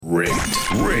Rigged.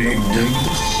 Rigged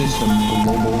system,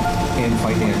 global and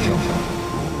financial.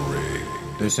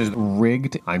 This is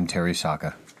Rigged. I'm Terry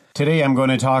Saka. Today I'm going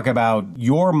to talk about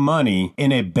your money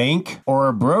in a bank or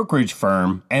a brokerage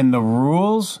firm and the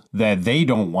rules that they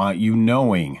don't want you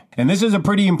knowing. And this is a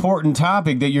pretty important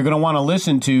topic that you're going to want to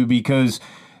listen to because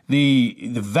the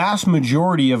vast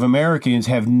majority of Americans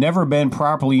have never been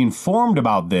properly informed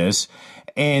about this.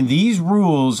 And these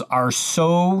rules are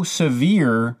so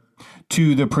severe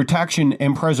to the protection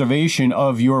and preservation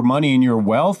of your money and your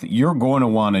wealth, you're going to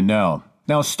want to know.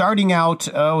 Now, starting out,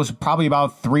 it was probably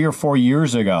about 3 or 4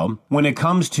 years ago, when it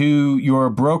comes to your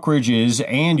brokerages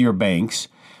and your banks,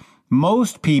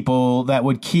 most people that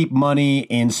would keep money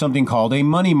in something called a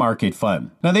money market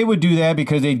fund. Now, they would do that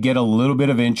because they'd get a little bit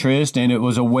of interest, and it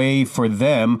was a way for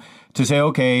them to say,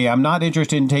 okay, I'm not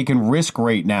interested in taking risk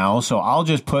right now, so I'll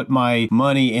just put my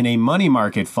money in a money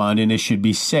market fund, and it should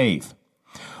be safe.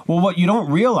 Well, what you don't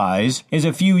realize is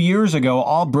a few years ago,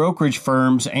 all brokerage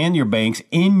firms and your banks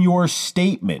in your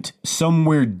statement,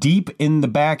 somewhere deep in the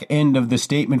back end of the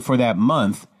statement for that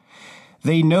month,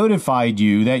 they notified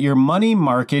you that your money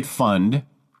market fund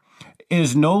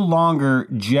is no longer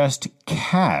just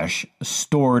cash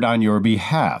stored on your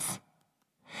behalf.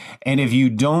 And if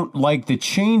you don't like the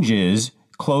changes,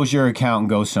 close your account and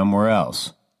go somewhere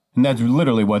else. And that's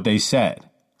literally what they said.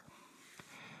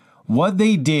 What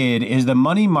they did is the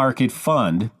money market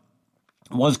fund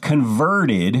was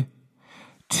converted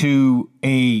to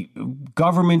a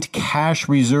government cash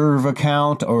reserve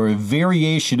account or a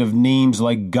variation of names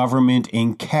like government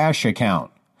in cash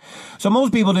account. So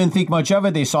most people didn't think much of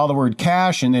it. They saw the word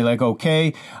cash and they're like,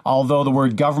 okay, although the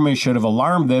word government should have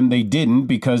alarmed them, they didn't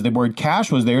because the word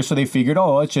cash was there. So they figured,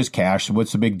 oh, it's just cash.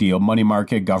 What's the big deal? Money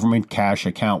market, government, cash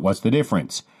account. What's the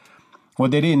difference?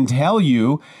 What they didn't tell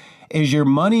you is your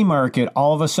money market,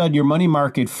 all of a sudden your money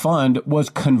market fund was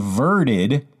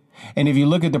converted. And if you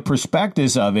look at the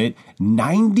prospectus of it,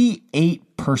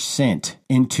 98%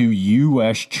 into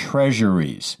U.S.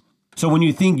 Treasuries. So when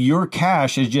you think your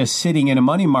cash is just sitting in a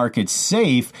money market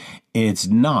safe, it's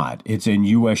not. It's in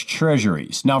U.S.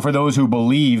 Treasuries. Now, for those who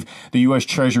believe the U.S.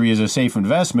 Treasury is a safe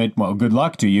investment, well, good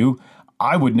luck to you.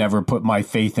 I would never put my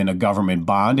faith in a government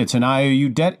bond. It's an IOU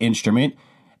debt instrument.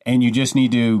 And you just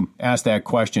need to ask that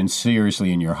question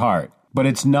seriously in your heart. But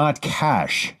it's not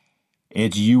cash.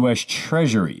 It's U.S.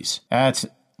 Treasuries. That's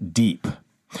deep.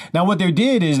 Now, what they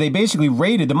did is they basically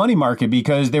raided the money market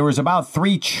because there was about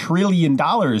 $3 trillion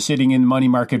sitting in money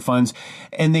market funds,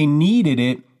 and they needed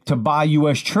it to buy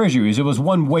U.S. Treasuries. It was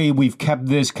one way we've kept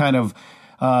this kind of,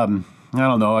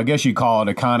 I guess you call it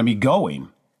economy going.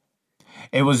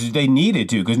 They needed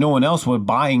to because no one else was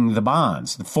buying the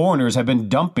bonds. The foreigners have been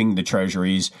dumping the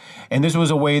treasuries, and this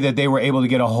was a way that they were able to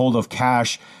get a hold of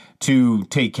cash to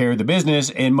take care of the business,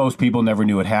 and most people never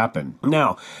knew it happened.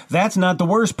 Now, that's not the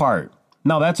worst part.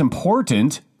 Now, that's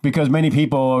important because many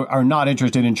people are not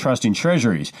interested in trusting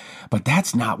treasuries, but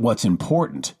that's not what's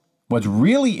important. What's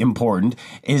really important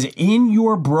is in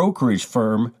your brokerage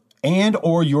firm and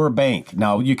or your bank.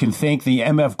 Now, you can thank the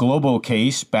MF Global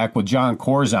case back with John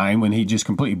Corzine when he just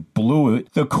completely blew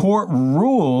it. The court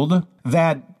ruled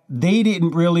that they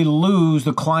didn't really lose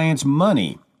the client's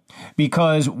money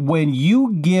because when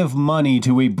you give money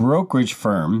to a brokerage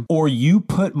firm or you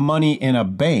put money in a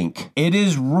bank, it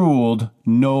is ruled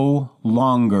no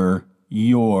longer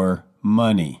your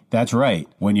money. That's right.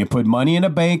 When you put money in a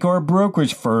bank or a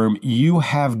brokerage firm, you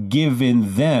have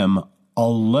given them a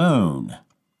loan.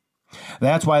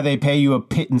 That's why they pay you a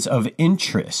pittance of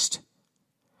interest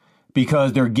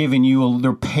because they're paying you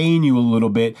a little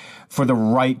bit for the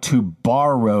right to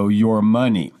borrow your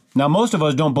money. Now, most of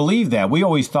us don't believe that. We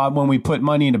always thought when we put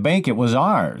money in a bank, it was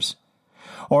ours,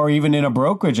 or even in a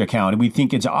brokerage account, we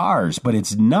think it's ours, but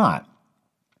it's not.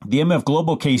 The MF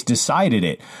Global case decided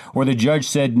it, where the judge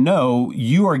said, no,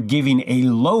 you are giving a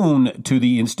loan to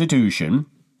the institution,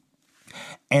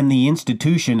 and the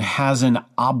institution has an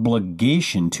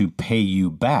obligation to pay you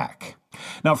back.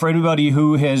 Now, for anybody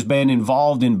who has been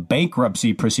involved in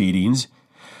bankruptcy proceedings,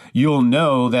 you'll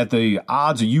know that the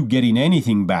odds of you getting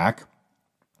anything back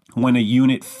when a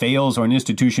unit fails or an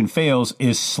institution fails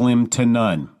is slim to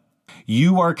none.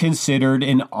 You are considered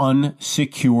an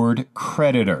unsecured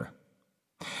creditor.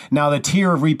 Now, the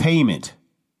tier of repayment.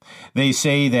 They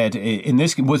say that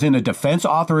this was in the Defense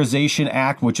Authorization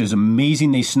Act, which is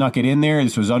amazing. They snuck it in there.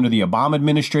 This was under the Obama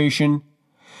administration.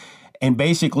 And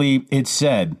basically, it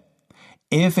said,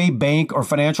 if a bank or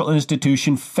financial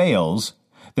institution fails,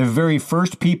 the very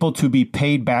first people to be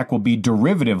paid back will be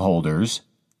derivative holders.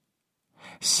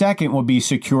 Second will be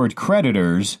secured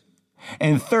creditors.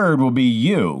 And third will be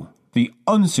you, the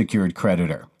unsecured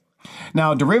creditor.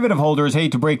 Now, derivative holders,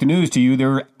 hate to break the news to you,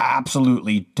 there are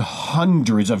absolutely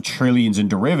hundreds of trillions in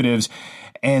derivatives,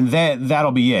 and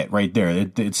that'll be it right there.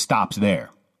 It stops there.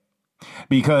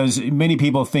 Because many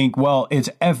people think, well, it's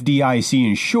FDIC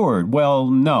insured. Well,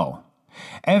 no.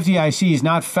 FDIC is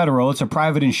not federal. It's a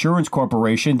private insurance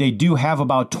corporation. They do have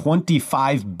about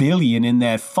 $25 billion in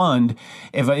that fund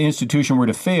if an institution were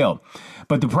to fail.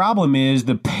 But the problem is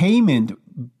the payment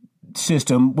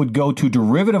system would go to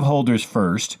derivative holders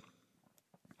first,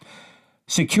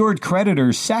 secured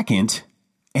creditors second,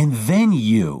 and then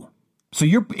you. So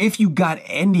if you got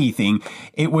anything,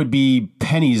 it would be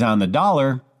pennies on the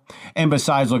dollar. And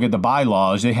besides, look at the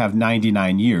bylaws. They have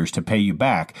 99 years to pay you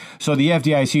back. So the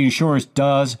FDIC insurance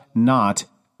does not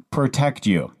protect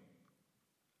you.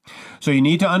 So you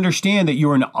need to understand that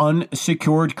you're an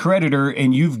unsecured creditor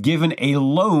and you've given a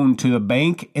loan to the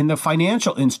bank and the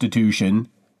financial institution,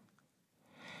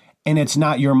 and it's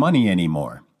not your money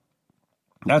anymore.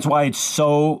 That's why it's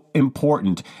so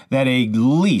important that at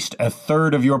least a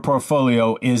third of your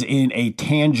portfolio is in a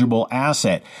tangible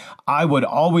asset. I would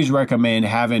always recommend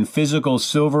having physical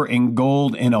silver and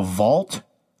gold in a vault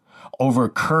over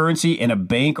currency in a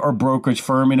bank or brokerage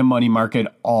firm in a money market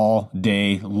all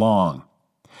day long.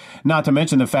 Not to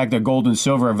mention the fact that gold and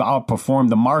silver have outperformed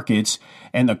the markets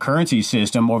and the currency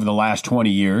system over the last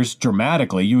 20 years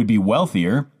dramatically. You would be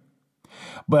wealthier.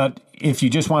 But if you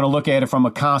just want to look at it from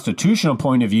a constitutional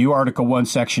point of view, Article 1,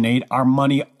 Section 8, our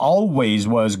money always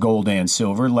was gold and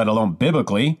silver, let alone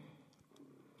biblically.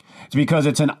 It's because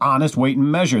it's an honest weight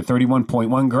and measure,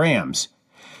 31.1 grams.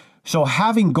 So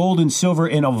having gold and silver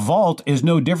in a vault is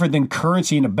no different than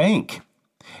currency in a bank.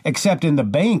 Except in the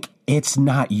bank, it's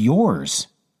not yours.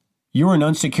 You're an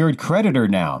unsecured creditor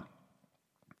now.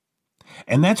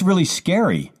 And that's really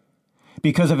scary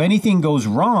because if anything goes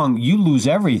wrong, you lose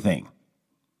everything.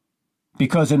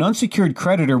 Because an unsecured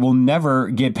creditor will never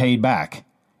get paid back.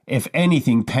 If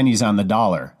anything, pennies on the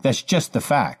dollar. That's just the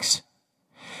facts.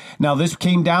 Now, this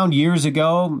came down years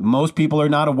ago. Most people are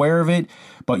not aware of it,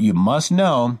 but you must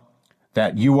know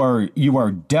that you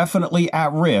are definitely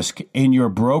at risk in your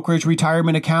brokerage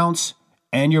retirement accounts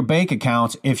and your bank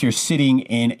accounts if you're sitting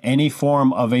in any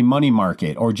form of a money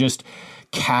market or just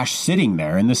cash sitting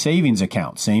there in the savings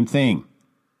account. Same thing.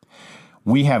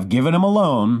 We have given them a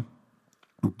loan.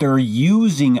 They're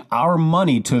using our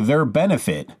money to their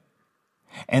benefit,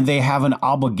 and they have an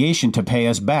obligation to pay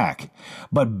us back.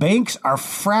 But banks are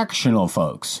fractional,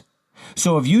 folks.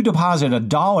 So if you deposit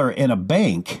 $1 in a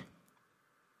bank,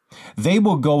 they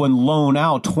will go and loan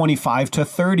out $25 to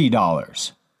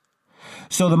 $30.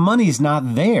 So the money's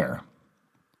not there.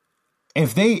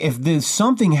 If there's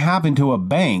something happened to a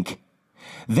bank,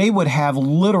 they would have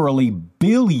literally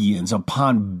billions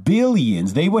upon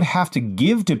billions they would have to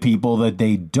give to people that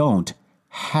they don't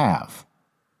have.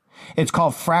 It's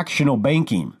called fractional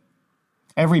banking.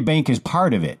 Every bank is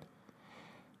part of it.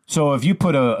 So if you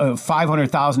put a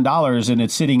 $500,000 and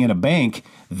it's sitting in a bank,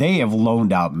 they have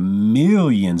loaned out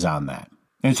millions on that.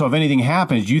 And so if anything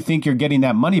happens, you think you're getting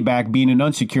that money back being an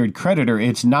unsecured creditor,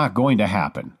 it's not going to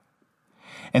happen.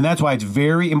 And that's why it's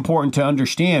very important to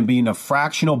understand, being a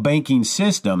fractional banking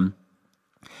system,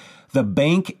 the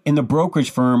bank and the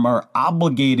brokerage firm are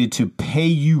obligated to pay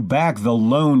you back the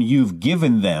loan you've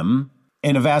given them,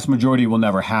 and a vast majority will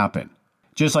never happen.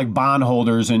 Just like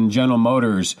bondholders and General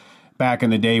Motors back in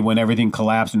the day when everything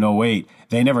collapsed in 2008,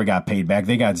 they never got paid back.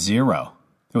 They got zero.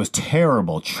 It was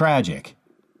terrible, tragic.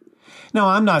 Now,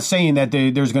 I'm not saying that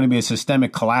there's going to be a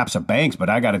systemic collapse of banks, but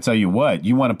I got to tell you what,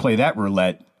 you want to play that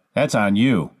roulette, that's on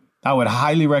you. I would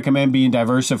highly recommend being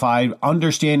diversified.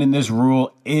 Understanding this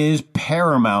rule is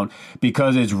paramount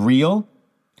because it's real.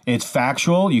 It's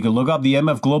factual. You can look up the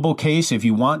MF Global case if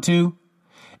you want to.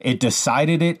 It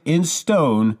decided it in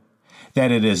stone that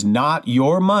it is not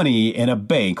your money in a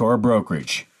bank or a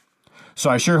brokerage. So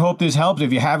I sure hope this helps.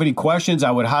 If you have any questions,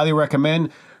 I would highly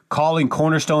recommend calling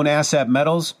Cornerstone Asset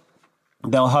Metals.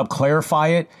 They'll help clarify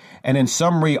it. And in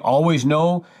summary, always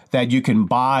know that you can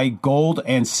buy gold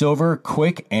and silver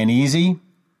quick and easy.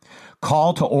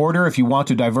 Call to order if you want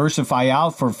to diversify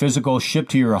out for physical ship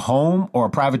to your home or a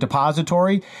private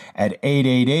depository at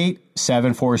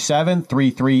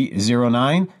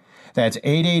 888-747-3309. That's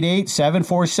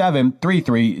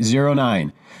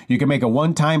 888-747-3309. You can make a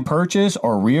one-time purchase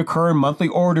or reoccurring monthly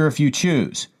order if you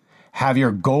choose. Have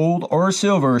your gold or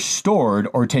silver stored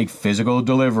or take physical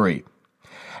delivery.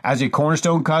 As a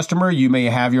Cornerstone customer, you may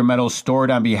have your metals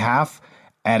stored on behalf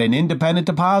at an independent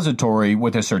depository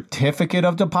with a certificate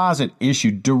of deposit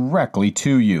issued directly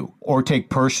to you, or take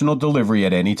personal delivery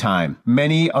at any time.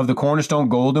 Many of the Cornerstone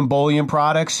Gold and Bullion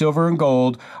products, silver and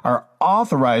gold, are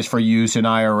authorized for use in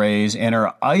IRAs and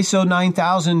are ISO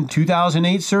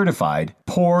 9000-2008 certified,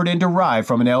 poured and derived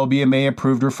from an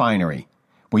LBMA-approved refinery.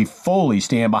 We fully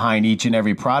stand behind each and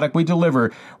every product we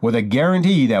deliver with a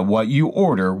guarantee that what you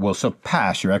order will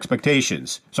surpass your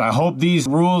expectations. So I hope these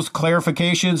rules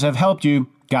clarifications have helped you.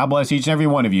 God bless each and every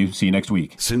one of you. See you next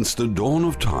week. Since the dawn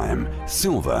of time,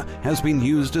 silver has been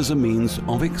used as a means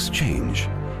of exchange.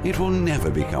 It will never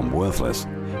become worthless.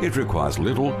 It requires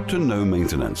little to no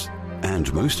maintenance.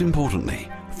 And most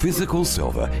importantly, physical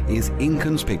silver is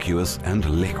inconspicuous and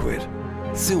liquid.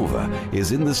 Silver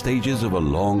is in the stages of a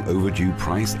long overdue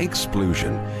price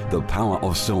explosion. The power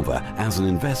of silver as an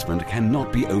investment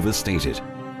cannot be overstated.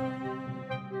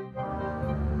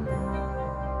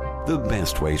 The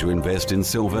best way to invest in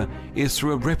silver is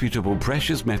through a reputable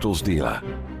precious metals dealer.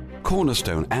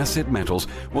 Cornerstone Asset Metals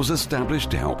was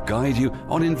established to help guide you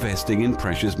on investing in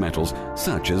precious metals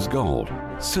such as gold,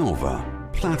 silver,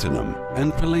 platinum,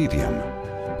 and palladium.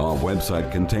 Our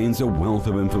website contains a wealth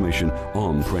of information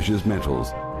on precious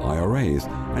metals, IRAs,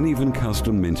 and even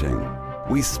custom minting.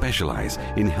 We specialize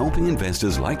in helping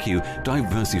investors like you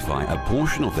diversify a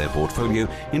portion of their portfolio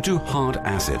into hard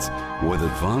assets with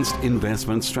advanced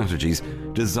investment strategies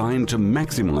designed to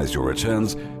maximize your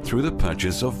returns through the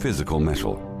purchase of physical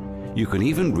metal. You can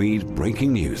even read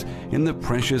breaking news in the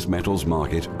precious metals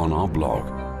market on our blog.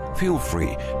 Feel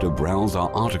free to browse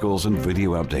our articles and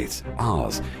video updates.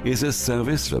 Ours is a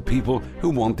service for people who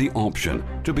want the option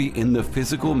to be in the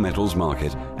physical metals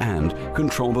market and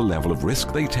control the level of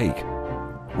risk they take.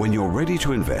 When you're ready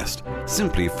to invest,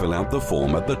 simply fill out the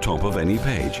form at the top of any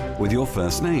page with your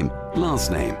first name,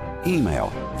 last name, email,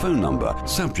 phone number,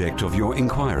 subject of your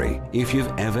inquiry, if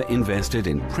you've ever invested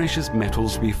in precious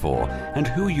metals before, and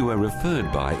who you are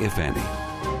referred by, if any.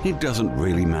 It doesn't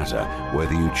really matter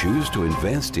whether you choose to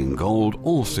invest in gold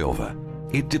or silver.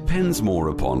 It depends more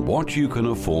upon what you can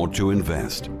afford to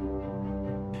invest.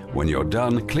 When you're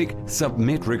done, click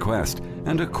Submit Request,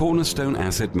 and a Cornerstone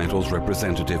Asset Metals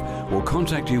representative will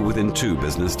contact you within 2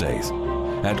 business days.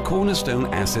 At Cornerstone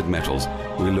Asset Metals,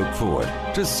 we look forward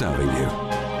to serving you.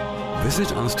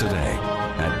 Visit us today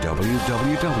at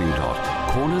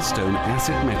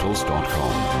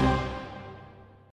www.cornerstoneassetmetals.com.